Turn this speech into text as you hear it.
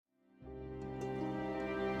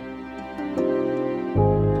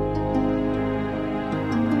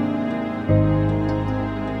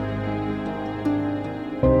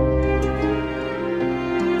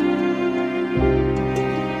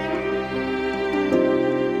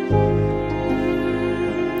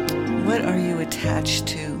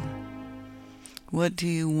What do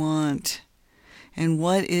you want? And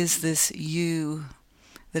what is this you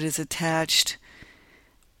that is attached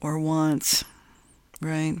or wants,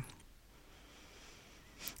 right?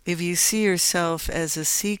 If you see yourself as a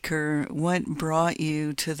seeker, what brought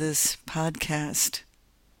you to this podcast?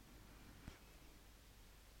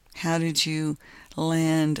 How did you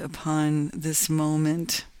land upon this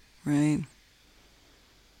moment, right?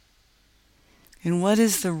 And what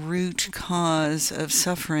is the root cause of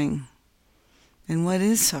suffering? And what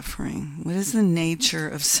is suffering? What is the nature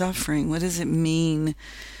of suffering? What does it mean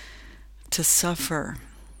to suffer?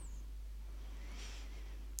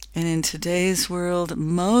 And in today's world,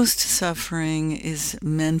 most suffering is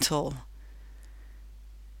mental.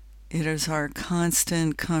 It is our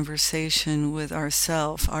constant conversation with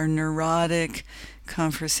ourself, our neurotic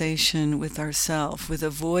conversation with ourself, with a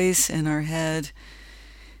voice in our head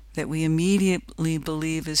that we immediately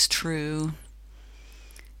believe is true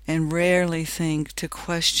and rarely think to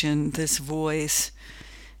question this voice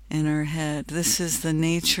in our head. This is the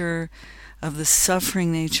nature of the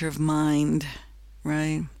suffering nature of mind,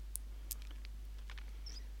 right?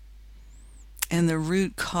 And the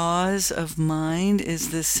root cause of mind is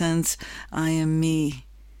this sense, I am me.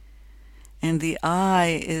 And the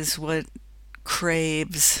I is what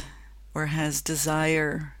craves or has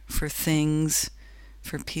desire for things,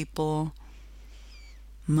 for people,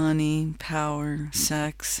 money, power,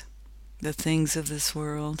 sex, the things of this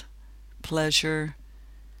world, pleasure.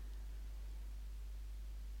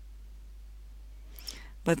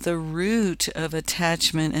 But the root of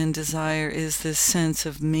attachment and desire is this sense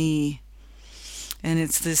of me. And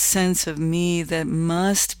it's this sense of me that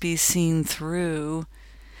must be seen through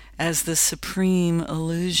as the supreme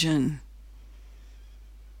illusion.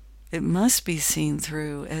 It must be seen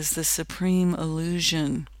through as the supreme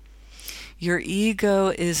illusion. Your ego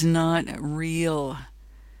is not real,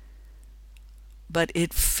 but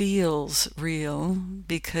it feels real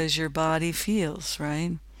because your body feels,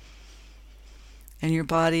 right? And your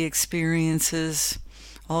body experiences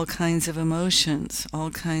all kinds of emotions, all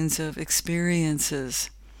kinds of experiences,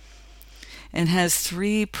 and has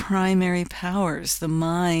three primary powers. The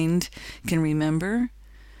mind can remember,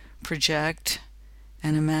 project,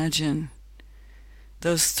 and imagine.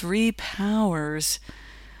 Those three powers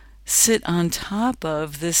sit on top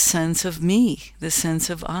of this sense of me, this sense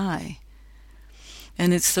of I.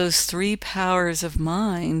 And it's those three powers of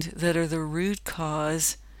mind that are the root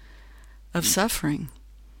cause of suffering.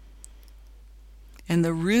 And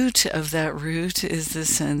the root of that root is the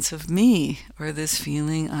sense of me, or this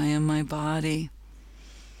feeling, I am my body.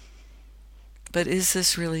 But is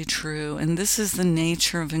this really true? And this is the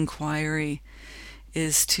nature of inquiry,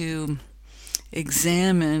 is to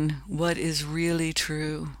examine what is really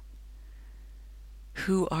true.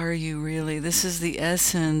 Who are you really? This is the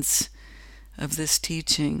essence of this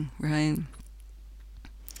teaching, right?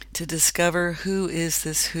 To discover who is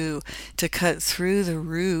this who, to cut through the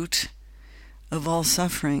root of all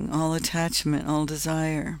suffering, all attachment, all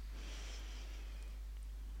desire.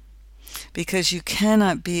 Because you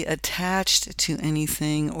cannot be attached to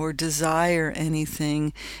anything or desire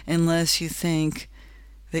anything unless you think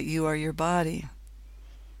that you are your body.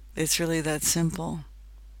 It's really that simple.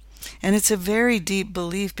 And it's a very deep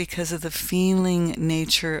belief because of the feeling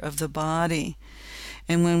nature of the body.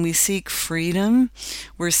 And when we seek freedom,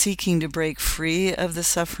 we're seeking to break free of the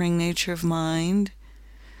suffering nature of mind,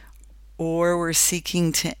 or we're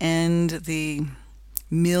seeking to end the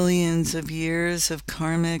millions of years of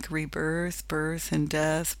karmic rebirth, birth and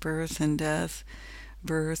death, birth and death,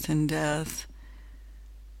 birth and death,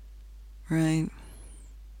 right?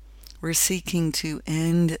 We're seeking to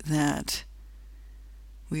end that.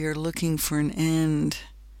 We are looking for an end.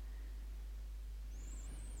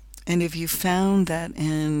 And if you found that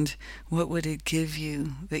end, what would it give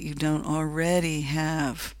you that you don't already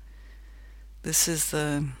have? This is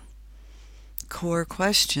the core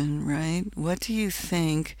question, right? What do you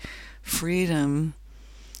think freedom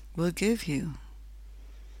will give you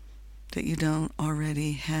that you don't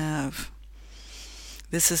already have?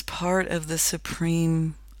 This is part of the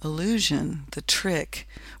supreme illusion, the trick,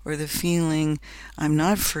 or the feeling, I'm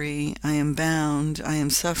not free, I am bound, I am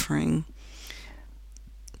suffering.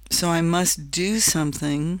 So I must do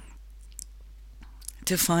something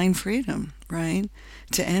to find freedom, right?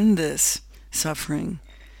 To end this suffering,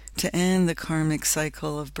 to end the karmic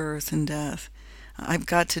cycle of birth and death. I've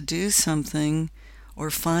got to do something or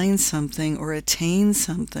find something or attain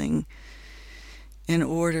something in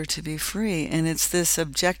order to be free. And it's this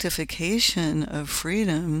objectification of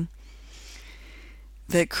freedom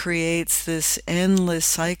that creates this endless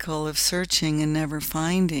cycle of searching and never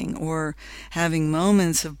finding, or having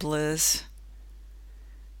moments of bliss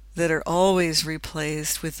that are always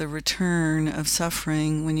replaced with the return of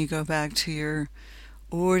suffering when you go back to your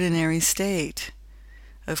ordinary state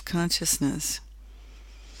of consciousness.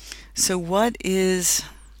 So what is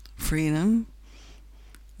freedom?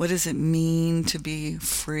 What does it mean to be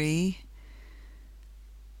free?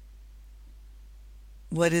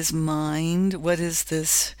 What is mind? What is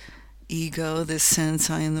this ego, this sense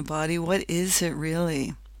I am the body? What is it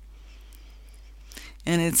really?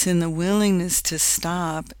 And it's in the willingness to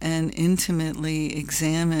stop and intimately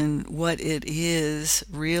examine what it is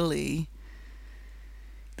really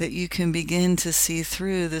that you can begin to see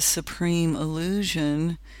through the supreme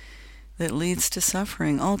illusion that leads to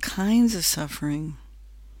suffering, all kinds of suffering.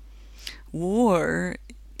 War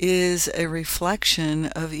is a reflection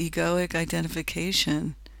of egoic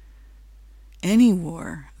identification. Any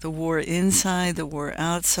war, the war inside, the war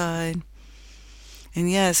outside. And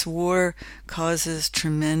yes, war causes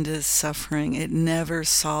tremendous suffering. It never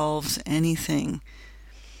solves anything.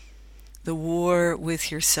 The war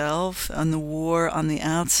with yourself and the war on the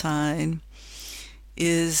outside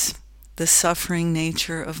is the suffering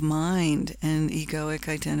nature of mind and egoic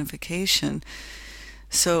identification.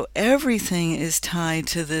 So everything is tied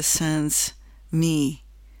to this sense, me,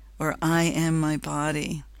 or I am my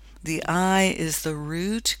body. The I is the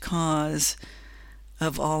root cause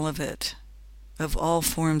of all of it, of all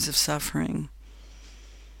forms of suffering.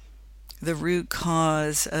 The root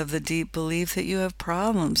cause of the deep belief that you have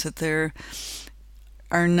problems, that there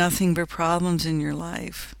are nothing but problems in your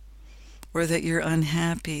life, or that you're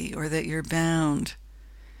unhappy, or that you're bound.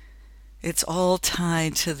 It's all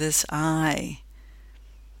tied to this I.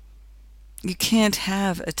 You can't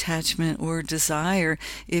have attachment or desire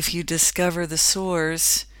if you discover the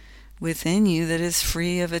source within you that is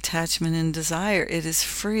free of attachment and desire. It is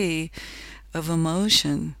free of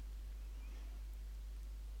emotion.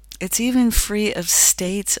 It's even free of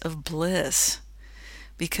states of bliss,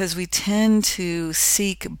 because we tend to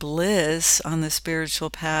seek bliss on the spiritual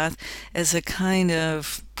path as a kind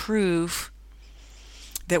of proof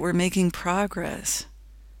that we're making progress.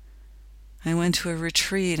 I went to a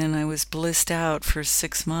retreat and I was blissed out for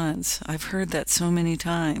 6 months. I've heard that so many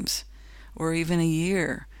times, or even a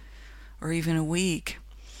year, or even a week.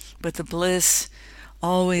 But the bliss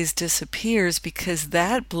always disappears because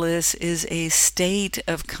that bliss is a state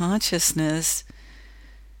of consciousness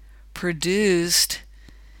produced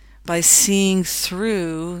by seeing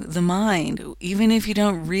through the mind, even if you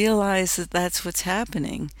don't realize that that's what's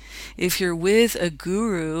happening. If you're with a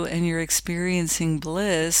guru and you're experiencing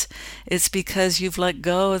bliss, it's because you've let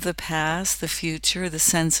go of the past, the future, the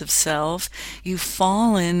sense of self. You've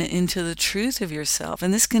fallen into the truth of yourself.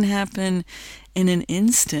 And this can happen in an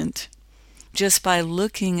instant, just by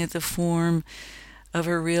looking at the form of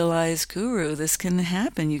a realized guru. This can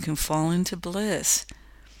happen. You can fall into bliss.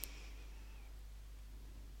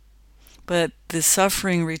 But the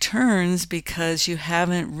suffering returns because you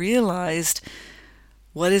haven't realized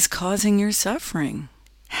what is causing your suffering.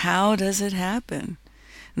 How does it happen?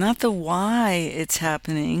 Not the why it's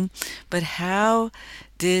happening, but how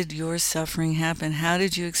did your suffering happen? How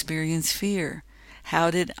did you experience fear? How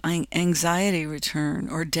did anxiety return,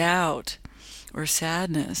 or doubt, or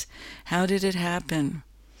sadness? How did it happen?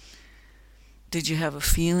 Did you have a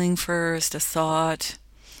feeling first, a thought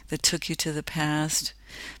that took you to the past?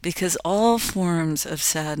 Because all forms of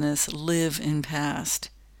sadness live in past,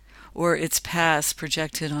 or it's past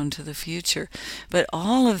projected onto the future. But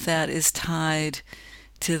all of that is tied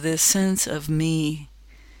to this sense of me,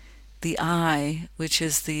 the I, which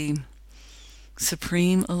is the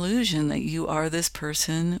supreme illusion that you are this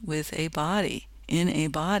person with a body, in a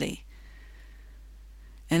body.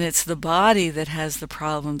 And it's the body that has the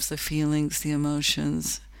problems, the feelings, the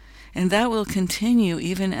emotions. And that will continue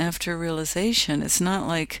even after realization. It's not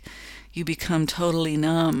like you become totally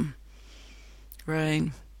numb,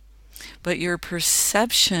 right? But your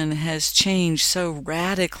perception has changed so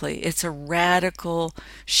radically. It's a radical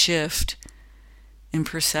shift in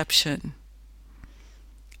perception.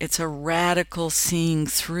 It's a radical seeing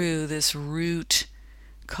through this root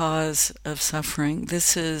cause of suffering.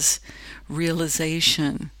 This is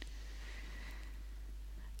realization.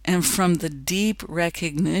 And from the deep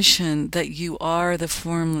recognition that you are the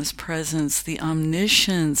formless presence, the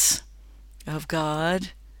omniscience of God,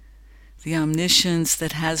 the omniscience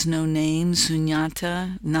that has no name,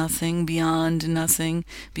 sunyata, nothing,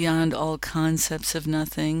 beyond all concepts of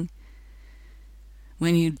nothing.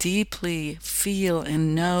 When you deeply feel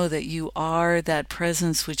and know that you are that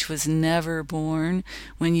presence which was never born,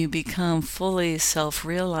 when you become fully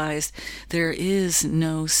self-realized, there is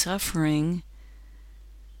no suffering.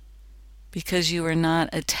 because you are not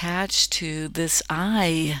attached to this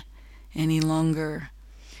I any longer.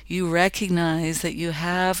 You recognize that you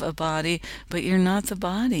have a body, but you're not the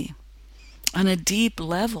body. On a deep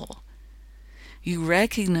level, you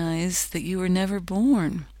recognize that you were never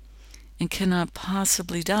born and cannot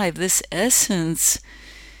possibly die. This essence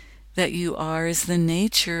that you are is the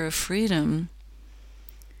nature of freedom.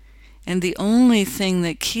 And the only thing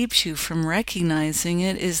that keeps you from recognizing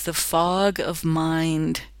it is the fog of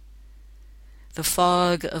mind, the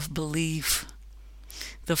fog of belief,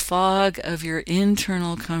 the fog of your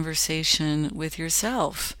internal conversation with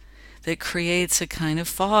yourself that creates a kind of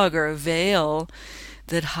fog or a veil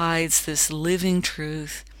that hides this living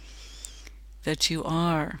truth that you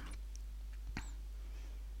are.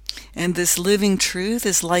 And this living truth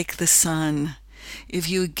is like the sun. If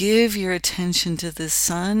you give your attention to the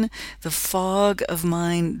sun, the fog of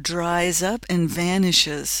mind dries up and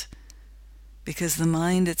vanishes, because the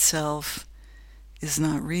mind itself is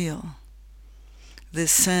not real.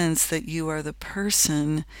 This sense that you are the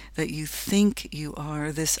person that you think you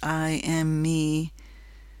are, this I am me,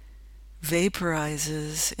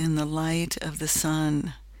 vaporizes in the light of the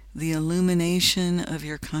sun, the illumination of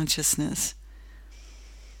your consciousness.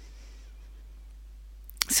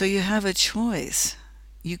 So you have a choice.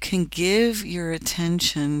 You can give your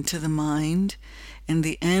attention to the mind and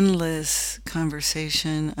the endless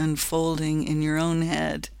conversation unfolding in your own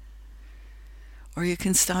head, or you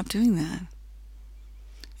can stop doing that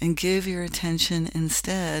and give your attention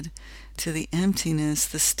instead to the emptiness,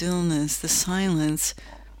 the stillness, the silence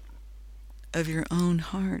of your own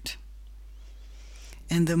heart.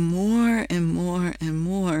 And the more and more and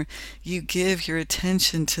more you give your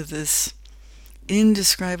attention to this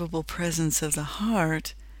indescribable presence of the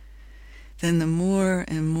heart, then the more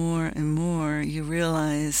and more and more you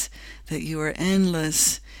realize that you are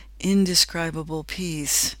endless, indescribable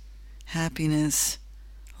peace, happiness,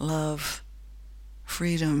 love,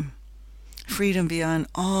 freedom. Freedom beyond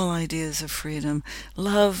all ideas of freedom.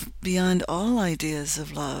 Love beyond all ideas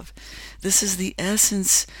of love. This is the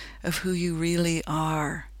essence of who you really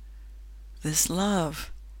are. This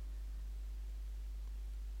love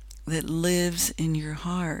that lives in your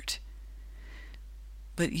heart.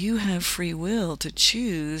 But you have free will to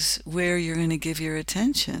choose where you're going to give your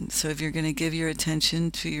attention. So if you're going to give your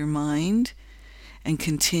attention to your mind and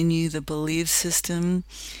continue the belief system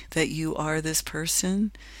that you are this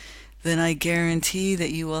person, then I guarantee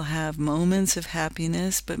that you will have moments of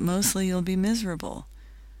happiness, but mostly you'll be miserable.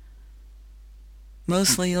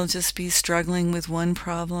 Mostly you'll just be struggling with one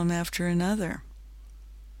problem after another.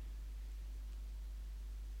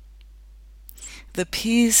 The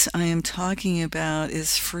peace I am talking about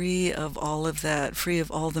is free of all of that, free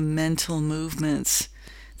of all the mental movements,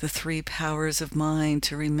 the three powers of mind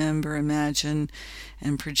to remember, imagine,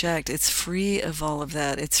 and project. It's free of all of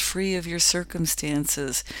that. It's free of your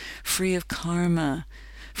circumstances, free of karma,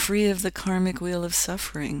 free of the karmic wheel of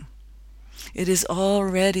suffering. It is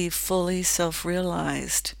already fully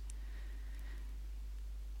self-realized.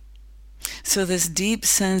 So this deep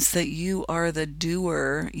sense that you are the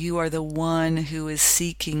doer, you are the one who is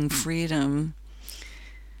seeking freedom,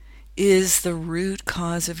 is the root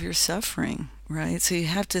cause of your suffering, right? So you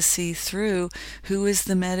have to see through who is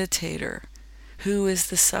the meditator, who is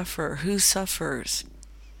the sufferer, who suffers.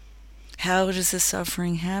 How does the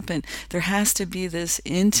suffering happen? There has to be this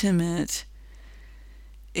intimate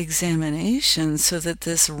examination so that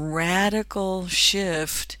this radical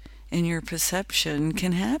shift in your perception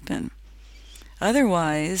can happen.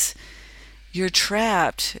 Otherwise, you're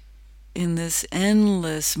trapped in this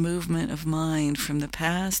endless movement of mind from the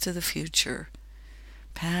past to the future.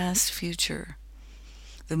 Past, future.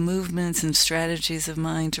 The movements and strategies of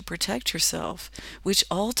mind to protect yourself, which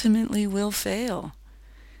ultimately will fail.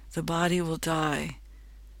 The body will die.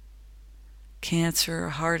 Cancer,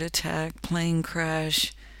 heart attack, plane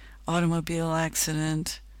crash, automobile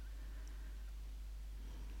accident,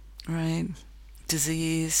 right?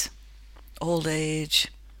 Disease, old age.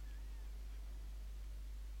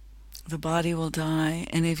 The body will die.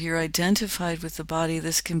 And if you're identified with the body,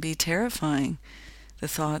 this can be terrifying. The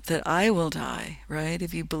thought that I will die, right?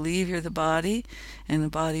 If you believe you're the body and the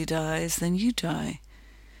body dies, then you die.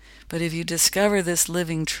 But if you discover this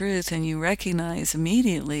living truth and you recognize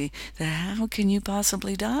immediately that how can you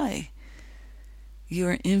possibly die? You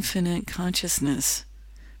are infinite consciousness,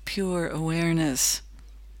 pure awareness.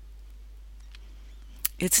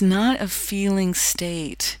 It's not a feeling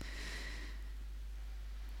state.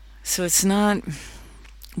 So it's not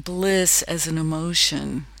bliss as an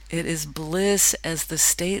emotion. It is bliss as the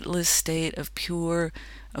stateless state of pure,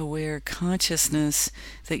 aware consciousness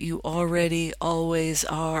that you already always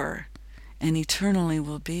are. and eternally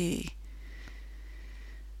will be.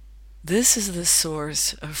 This is the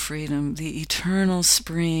source of freedom, the eternal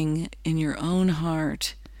spring in your own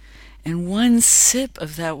heart. And one sip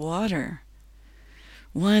of that water,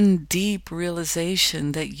 one deep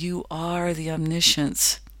realization that you are the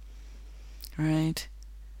omniscience, right?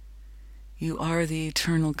 You are the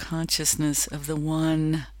eternal consciousness of the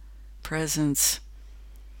one presence.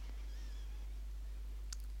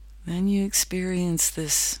 Then you experience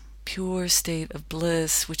this pure state of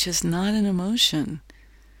bliss, which is not an emotion.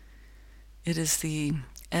 It is the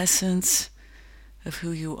essence of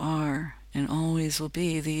who you are and always will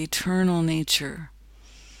be, the eternal nature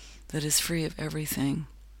that is free of everything.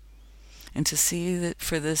 And to see that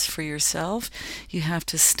for yourself, you have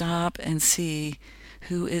to stop and see,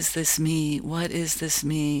 who is this me? What is this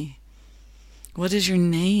me? What is your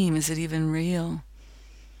name? Is it even real?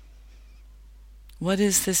 What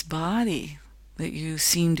is this body that you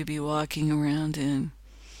seem to be walking around in?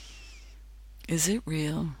 Is it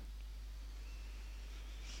real?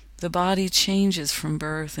 The body changes from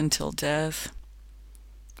birth until death,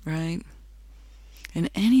 right? And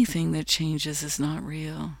anything that changes is not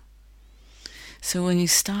real. So when you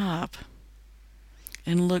stop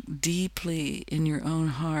and look deeply in your own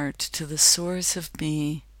heart to the source of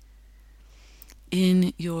me,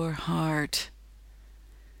 in your heart,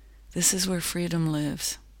 this is where freedom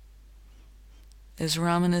lives. As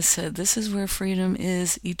Ramana said, this is where freedom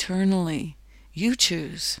is eternally. You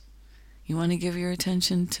choose. You want to give your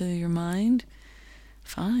attention to your mind?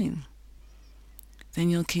 Fine. Then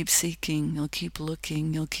you'll keep seeking, you'll keep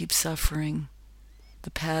looking, you'll keep suffering.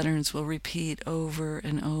 The patterns will repeat over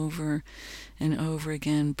and over and over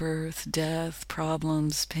again. Birth, death,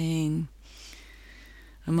 problems, pain,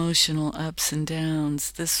 emotional ups and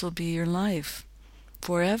downs. This will be your life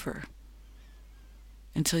forever,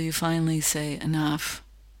 until you finally say, enough.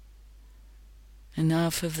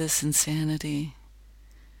 Enough of this insanity.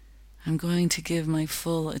 I'm going to give my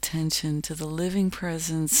full attention to the living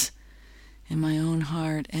presence in my own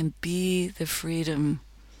heart and be the freedom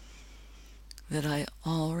that I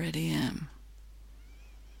already am.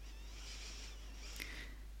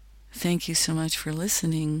 Thank you so much for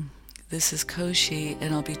listening. This is Koshi,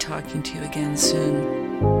 and I'll be talking to you again soon.